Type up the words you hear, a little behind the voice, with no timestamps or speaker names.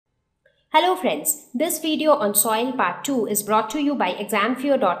Hello friends, this video on soil part 2 is brought to you by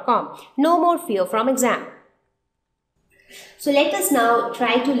examfear.com. No more fear from exam. So let us now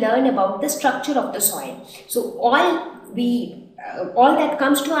try to learn about the structure of the soil. So all that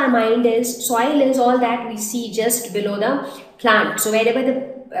comes to our mind is soil is all that we see just below the plant. So wherever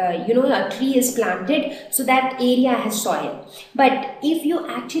a tree is planted, so that area has soil. But if you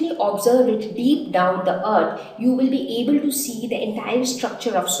actually observe it deep down the earth, you will be able to see the entire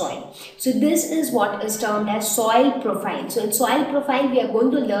structure of soil. So this is what is termed as soil profile. So in soil profile, we are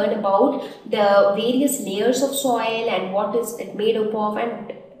going to learn about the various layers of soil and what is it made up of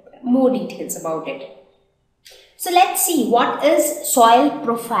and more details about it. So let's see what is soil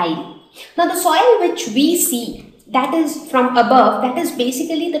profile. Now the soil which we see, that is from above, that is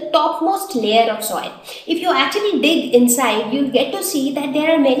basically the topmost layer of soil. If you actually dig inside, you'll get to see that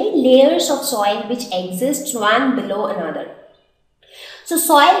there are many layers of soil which exists one below another. So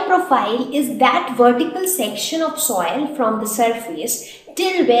soil profile is that vertical section of soil from the surface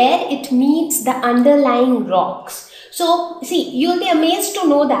till where it meets the underlying rocks. So see, you'll be amazed to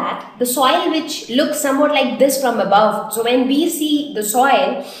know that the soil which looks somewhat like this from above. So when we see the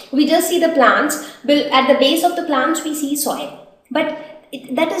soil, we just see the plants. At the base of the plants, we see soil. But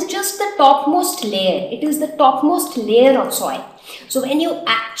that is just the topmost layer. It is the topmost layer of soil. So when you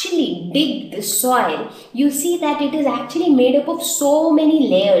actually dig the soil, you see that it is actually made up of so many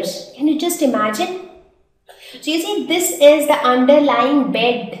layers. Can you just imagine? So you see, this is the underlying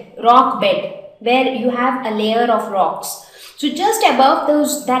bed, rock bed, where you have a layer of rocks. So just above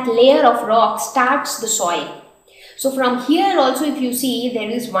that layer of rocks starts the soil. So from here also, if you see, there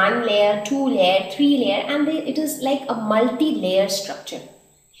is one layer, two layer, three layer, and it is like a multi-layer structure.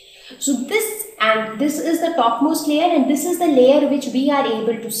 So this is the topmost layer, and this is the layer which we are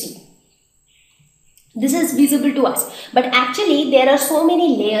able to see. This is visible to us, but actually there are so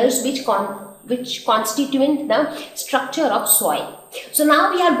many layers which constitute the structure of soil. So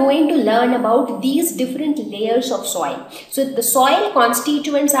now we are going to learn about these different layers of soil. So the soil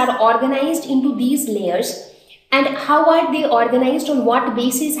constituents are organized into these layers. And how are they organized? On what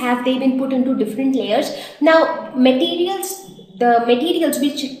basis have they been put into different layers? Now the materials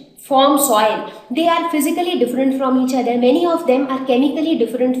which form soil, they are physically different from each other. Many of them are chemically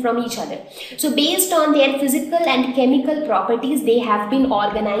different from each other. So based on their physical and chemical properties, they have been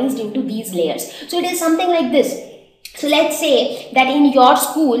organized into these layers. So it is something like this. So let's say that in your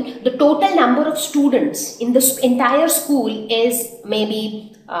school, the total number of students in the entire school is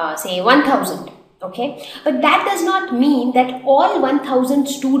maybe say 1000. Okay, but that does not mean that all 1000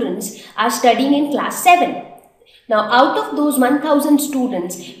 students are studying in class 7. Now, out of those 1000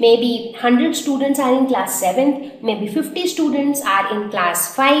 students, maybe 100 students are in class 7th, maybe 50 students are in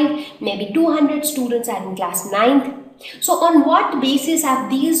class 5, maybe 200 students are in class 9th. So, on what basis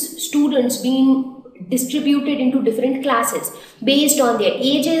have these students been distributed into different classes? Based on their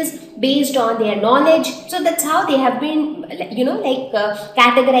ages, based on their knowledge. So that's how they have been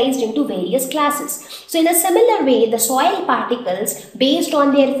categorized into various classes. So in a similar way, the soil particles, based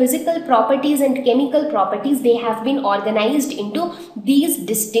on their physical properties and chemical properties, they have been organized into these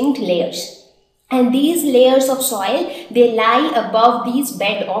distinct layers. And these layers of soil, they lie above these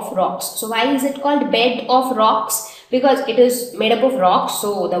bed of rocks. So why is it called bed of rocks? Because it is made up of rocks,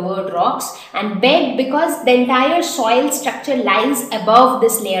 so the word rocks, and bed because the entire soil structure lies above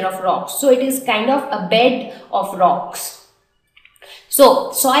this layer of rocks. So it is kind of a bed of rocks.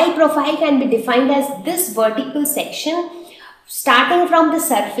 So soil profile can be defined as this vertical section starting from the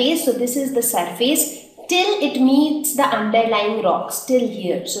surface. So this is the surface till it meets the underlying rocks, till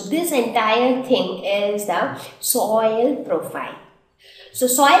here. So this entire thing is the soil profile. So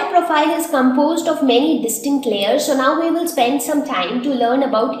soil profile is composed of many distinct layers. So now we will spend some time to learn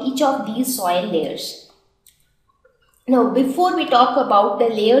about each of these soil layers. Now before we talk about the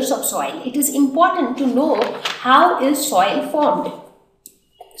layers of soil, it is important to know how is soil formed.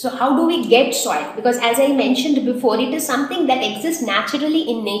 So how do we get soil? Because as I mentioned before, it is something that exists naturally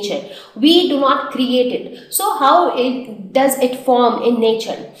in nature. We do not create it. So how does it form in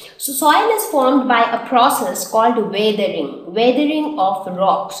nature? So soil is formed by a process called weathering of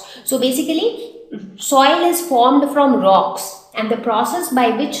rocks. So basically, soil is formed from rocks. And the process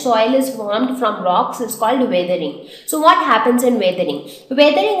by which soil is formed from rocks is called weathering. So what happens in weathering?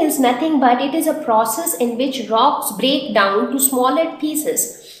 Weathering is nothing but it is a process in which rocks break down to smaller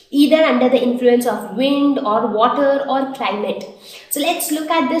pieces, either under the influence of wind or water or climate. So let's look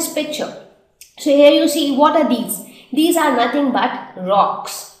at this picture. So here you see, what are these? These are nothing but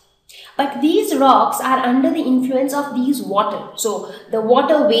rocks. But these rocks are under the influence of these water. So the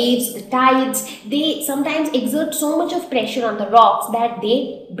water waves, the tides, they sometimes exert so much of pressure on the rocks that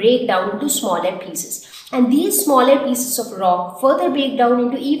they break down into smaller pieces. And these smaller pieces of rock further break down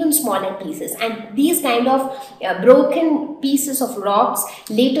into even smaller pieces. And these kind of broken pieces of rocks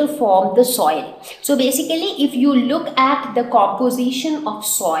later form the soil. So basically, if you look at the composition of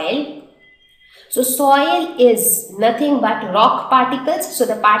soil, so soil is nothing but rock particles. So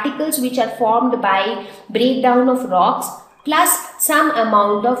the particles which are formed by breakdown of rocks plus some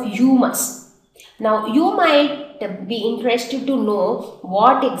amount of humus. Now you might be interested to know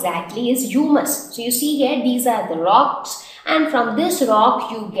what exactly is humus. So you see here, these are the rocks, and from this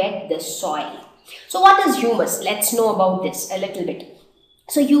rock you get the soil. So what is humus? Let's know about this a little bit.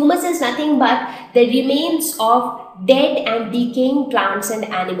 So humus is nothing but the remains of dead and decaying plants and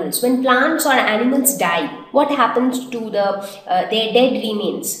animals. When plants or animals die, what happens to their dead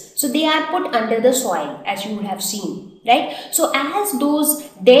remains? So they are put under the soil, as you would have seen, right? So as those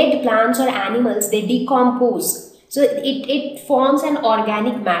dead plants or animals, they decompose. So it forms an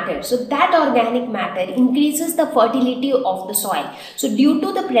organic matter. So that organic matter increases the fertility of the soil. So due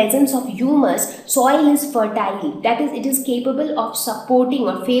to the presence of humus, soil is fertile. That is, it is capable of supporting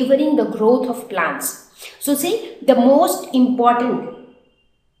or favoring the growth of plants. So see, the most important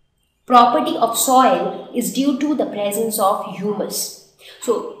property of soil is due to the presence of humus.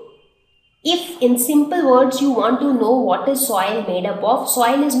 So if in simple words you want to know what is soil made up of,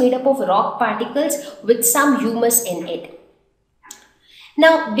 soil is made up of rock particles with some humus in it.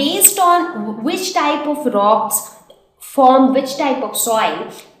 Now based on which type of rocks form which type of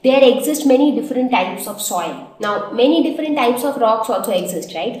soil, there exist many different types of soil. Now many different types of rocks also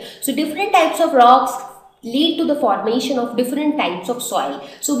exist, right? So different types of rocks lead to the formation of different types of soil.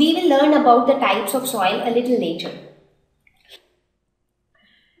 So we will learn about the types of soil a little later.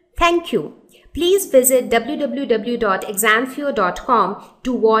 Thank you. Please visit www.examfear.com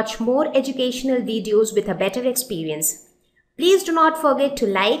to watch more educational videos with a better experience. Please do not forget to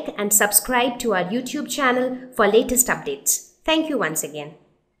like and subscribe to our YouTube channel for latest updates. Thank you once again.